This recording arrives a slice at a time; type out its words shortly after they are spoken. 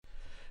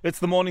It's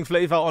the morning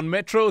flavor on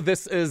Metro.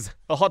 This is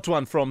a hot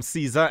one from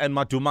Caesar and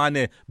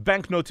Madumane.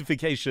 Bank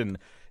notification.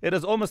 It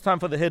is almost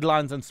time for the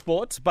headlines and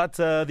sports, but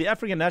the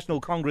African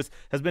National Congress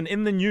has been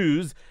in the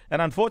news,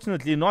 and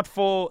unfortunately not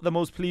for the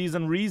most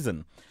pleasant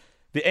reason.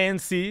 The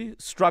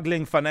ANC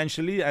struggling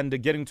financially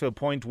and getting to a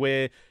point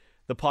where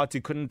the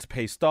party couldn't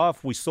pay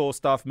staff. We saw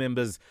staff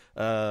members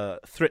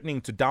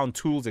threatening to down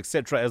tools,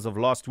 etc. as of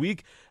last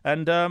week.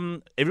 And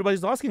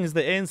everybody's asking, is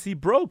the ANC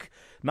broke?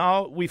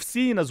 Now, we've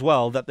seen as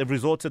well that they've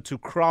resorted to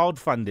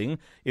crowdfunding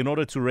in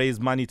order to raise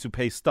money to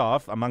pay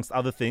staff, amongst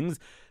other things.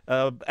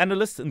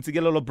 Analyst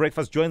Ntsikelelo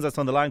Breakfast joins us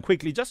on the line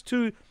quickly just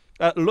to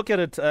look at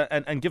it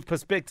and give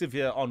perspective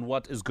here on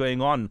what is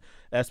going on,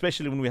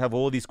 especially when we have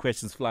all these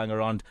questions flying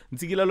around.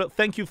 Ntsikelelo,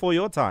 thank you for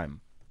your time.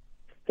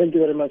 Thank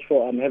you very much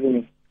for having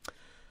me.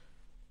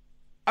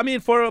 I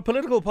mean, for a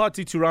political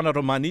party to run out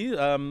of money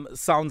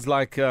sounds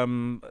like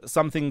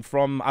something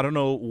from, I don't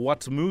know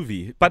what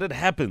movie, but it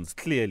happens,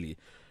 clearly.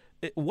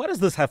 What does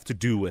this have to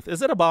do with?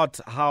 Is it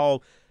about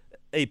how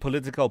a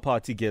political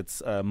party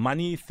gets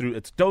money through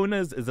its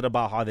donors? Is it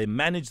about how they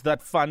manage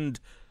that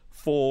fund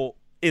for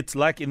it,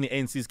 like in the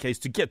ANC's case,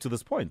 to get to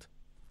this point?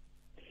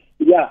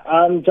 Yeah,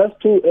 just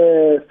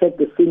to set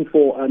the scene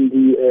for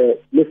the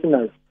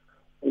listeners,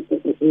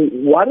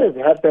 what has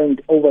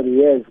happened over the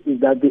years is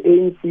that the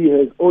ANC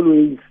has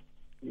always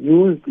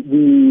used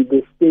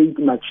the state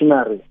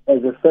machinery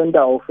as a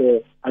center of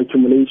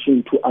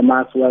accumulation to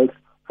amass wealth.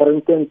 For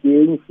instance, the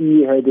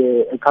ANC had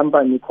a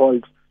company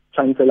called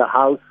Chancellor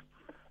House,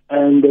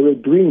 and they were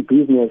doing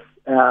business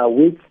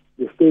with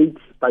the state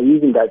by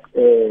using that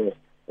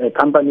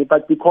company.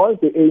 But because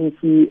the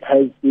ANC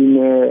has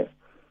been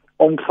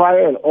on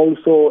trial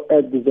also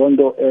at the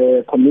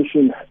Zondo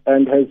Commission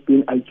and has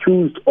been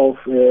accused of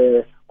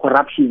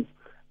corruption,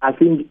 I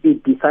think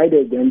it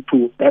decided then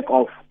to back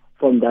off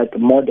from that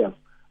model.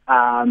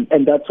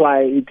 And that's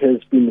why it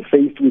has been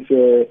faced with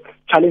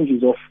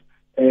challenges of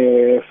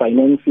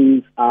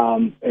finances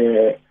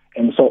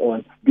and so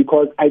on.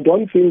 Because I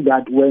don't feel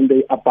that when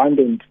they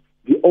abandoned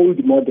the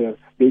old model,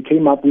 they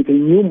came up with a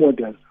new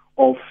model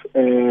of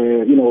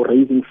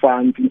raising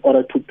funds in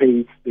order to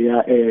pay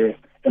their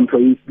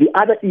employees. The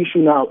other issue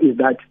now is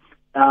that,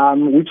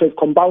 which has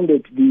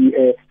compounded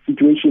the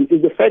situation,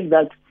 is the fact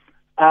that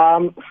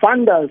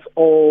funders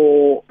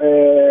or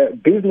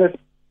business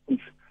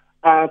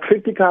are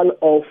critical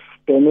of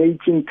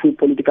donating to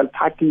political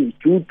parties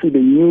due to the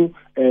new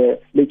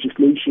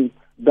legislation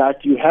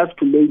that you have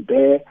to lay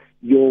bare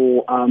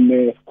your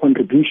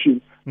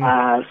contribution.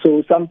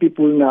 So some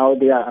people now,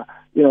 they are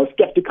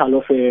skeptical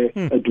of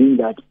doing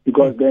that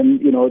because then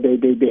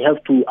they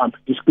have to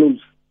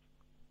disclose.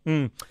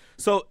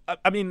 So,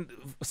 I mean,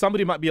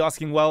 somebody might be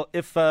asking, well,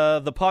 if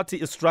the party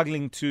is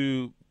struggling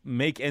to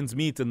make ends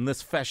meet in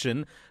this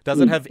fashion, does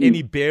it have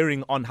any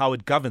bearing on how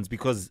it governs?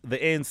 Because the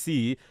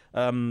ANC,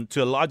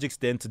 to a large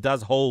extent,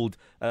 does hold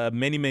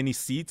many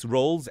seats,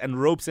 roles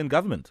and ropes in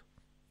government.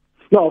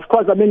 No, of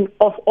course. I mean,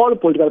 of all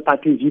political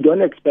parties, you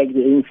don't expect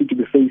the ANC to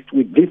be faced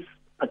with this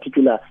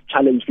particular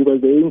challenge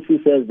because the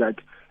ANC says that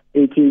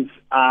it is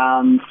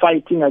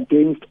fighting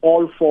against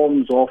all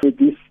forms of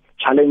this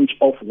challenge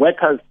of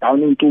workers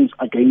downing tools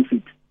against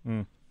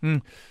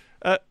it.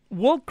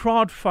 Will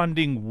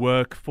crowdfunding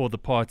work for the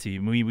party?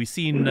 We've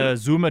seen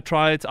Zuma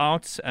try it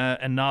out,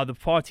 and now the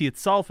party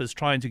itself is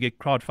trying to get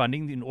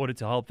crowdfunding in order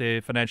to help their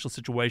financial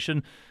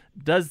situation.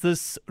 Does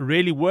this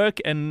really work,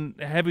 and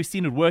have we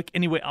seen it work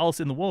anywhere else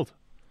in the world?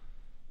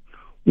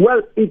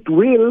 Well, it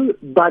will,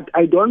 but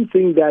I don't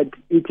think that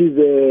it is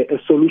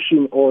a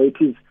solution or it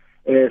is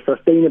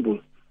sustainable.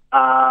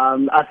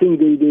 I think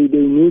they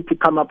need to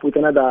come up with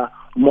another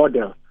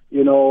model,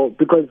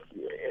 because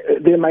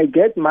they might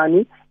get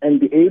money and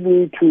be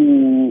able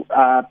to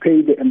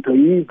pay the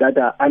employees that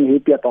are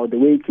unhappy about the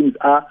way things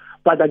are.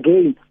 But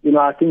again,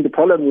 I think the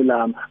problem will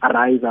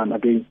arise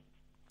again.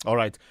 All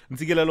right.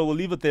 Ntsikelelo, we'll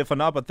leave it there for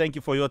now, but thank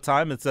you for your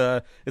time. It's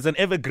an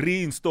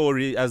evergreen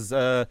story, as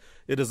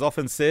it is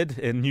often said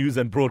in news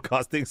and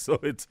broadcasting, so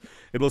it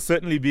will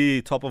certainly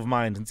be top of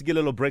mind.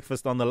 Ntsikelelo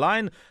Breakfast on the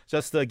line,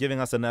 just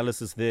giving us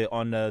analysis there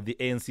on the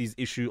ANC's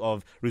issue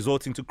of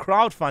resorting to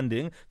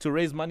crowdfunding to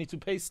raise money to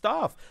pay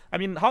staff. I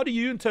mean, how do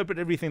you interpret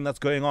everything that's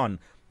going on?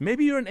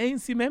 Maybe you're an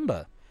ANC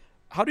member.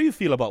 How do you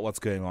feel about what's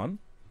going on?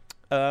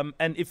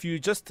 And if you're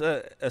just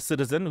a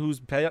citizen who's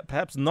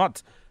perhaps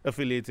not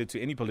affiliated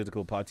to any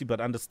political party but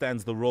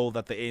understands the role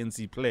that the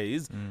ANC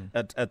plays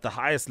at the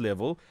highest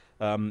level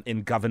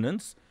in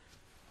governance,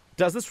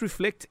 does this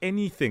reflect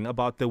anything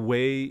about the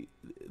way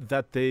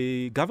that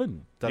they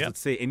govern? Does it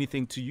say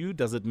anything to you?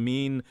 Does it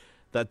mean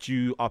that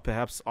you are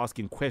perhaps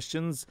asking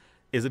questions?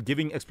 Is it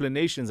giving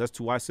explanations as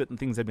to why certain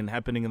things have been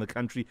happening in the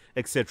country,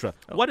 etc.?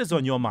 What is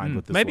on your mind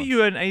with this Maybe one?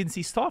 you're an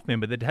ANC staff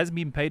member that hasn't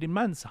been paid in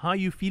months. How are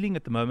you feeling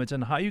at the moment,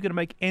 and how are you going to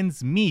make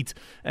ends meet?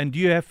 And do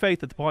you have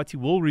faith that the party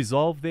will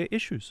resolve their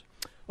issues?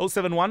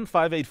 071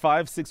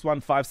 585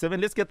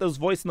 6157. Let's get those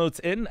voice notes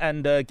in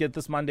and get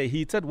this Monday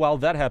heated. While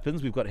that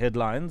happens, we've got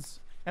headlines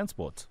and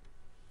sport.